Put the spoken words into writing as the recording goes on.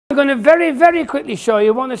I'm going to very, very quickly show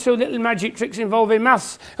you one or two little magic tricks involving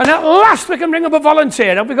maths. And at last we can bring up a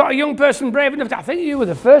volunteer. Have we got a young person brave enough to... I think you were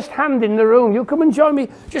the first hand in the room. You come and join me.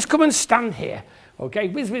 Just come and stand here. Okay,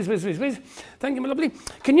 whiz, whiz, whiz, whiz, whiz. Thank you, my lovely.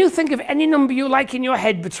 Can you think of any number you like in your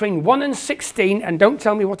head between 1 and 16 and don't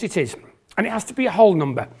tell me what it is? And it has to be a whole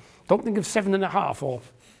number. Don't think of 7.5 or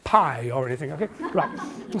pi or anything, okay? Right,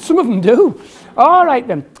 and some of them do. All right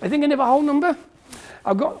then, are you thinking of a whole number?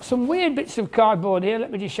 I've got some weird bits of cardboard here. Let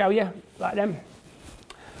me just show you, like them.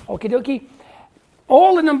 Okie dokie.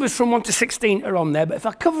 All the numbers from 1 to 16 are on there, but if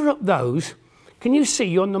I cover up those, can you see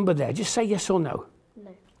your number there? Just say yes or no. No.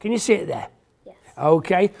 Can you see it there?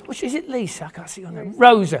 Okay, which is it, Lisa? I can't see your name.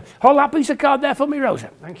 Rosa. Hold that piece of card there for me, Rosa.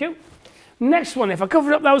 Thank you. Next one, if I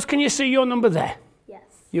cover up those, can you see your number there? Yes.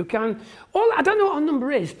 You can. I don't know what our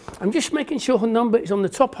number is. I'm just making sure her number is on the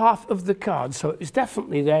top half of the card. So it's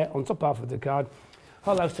definitely there on top half of the card.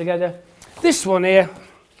 Hold those together. This one here,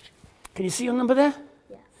 can you see your number there?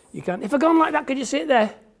 Yes. You can. If I go on like that, can you see it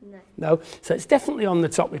there? No. No. So it's definitely on the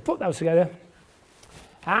top. We put those together.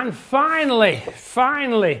 And finally,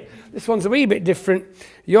 this one's a wee bit different.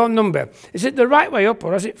 Your number. Is it the right way up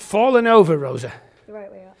or has it fallen over, Rosa? The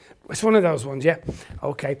right way up. It's one of those ones, yeah?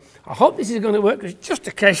 Okay. I hope this is going to work, because just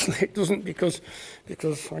occasionally it doesn't because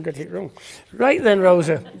I got it wrong. Right then,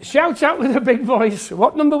 Rosa. Shout out with a big voice.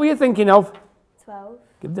 What number were you thinking of? 12.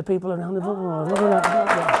 Give the people a round of applause.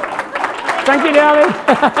 Thank you, darling.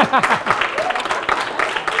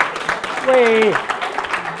 Wait.